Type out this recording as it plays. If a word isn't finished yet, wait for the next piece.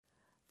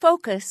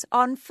Focus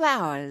on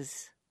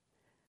flowers.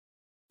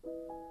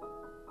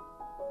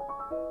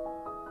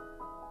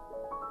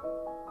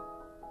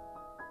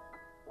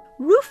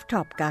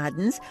 Rooftop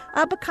gardens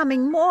are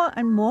becoming more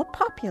and more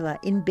popular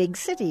in big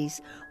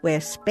cities where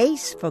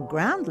space for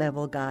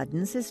ground-level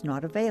gardens is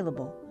not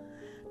available.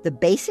 The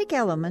basic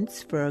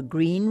elements for a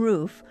green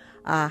roof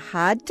are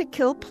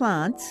hard-to-kill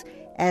plants,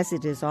 as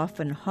it is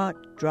often hot,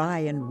 dry,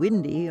 and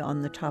windy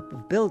on the top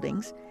of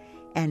buildings,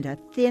 and a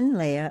thin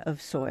layer of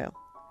soil.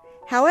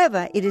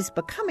 However, it is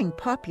becoming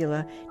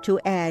popular to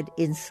add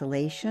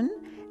insulation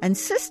and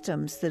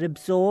systems that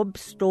absorb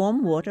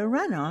stormwater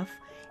runoff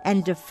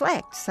and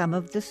deflect some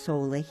of the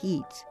solar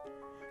heat.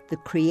 The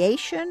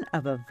creation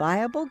of a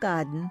viable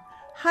garden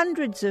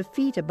hundreds of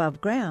feet above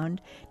ground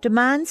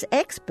demands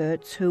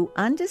experts who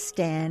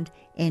understand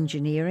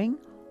engineering,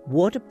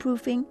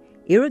 waterproofing,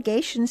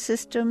 irrigation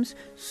systems,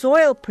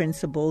 soil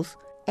principles,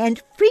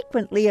 and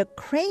frequently a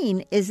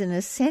crane is an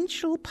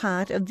essential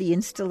part of the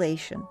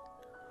installation.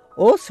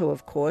 Also,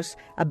 of course,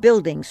 a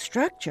building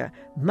structure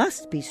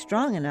must be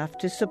strong enough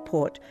to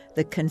support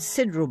the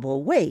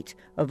considerable weight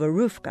of a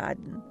roof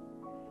garden.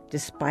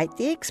 Despite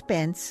the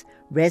expense,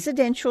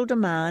 residential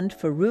demand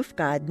for roof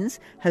gardens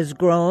has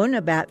grown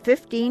about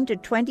 15 to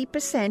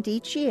 20%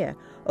 each year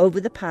over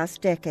the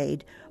past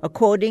decade,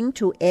 according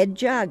to Ed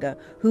Jager,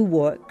 who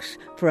works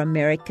for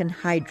American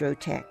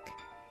Hydrotech.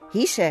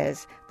 He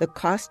says the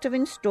cost of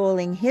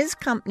installing his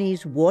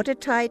company's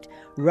watertight,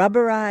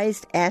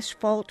 rubberized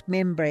asphalt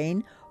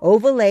membrane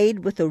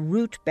overlaid with a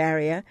root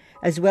barrier,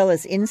 as well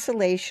as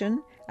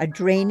insulation, a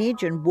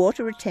drainage and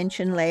water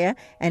retention layer,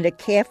 and a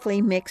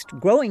carefully mixed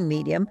growing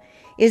medium,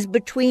 is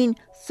between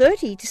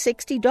 $30 to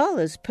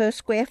 $60 per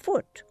square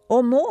foot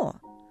or more.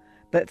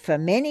 But for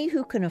many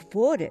who can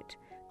afford it,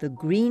 the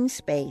green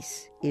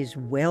space is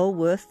well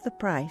worth the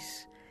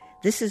price.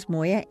 This is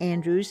Moya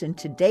Andrews, and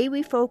today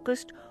we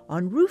focused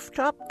on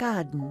rooftop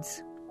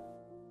gardens.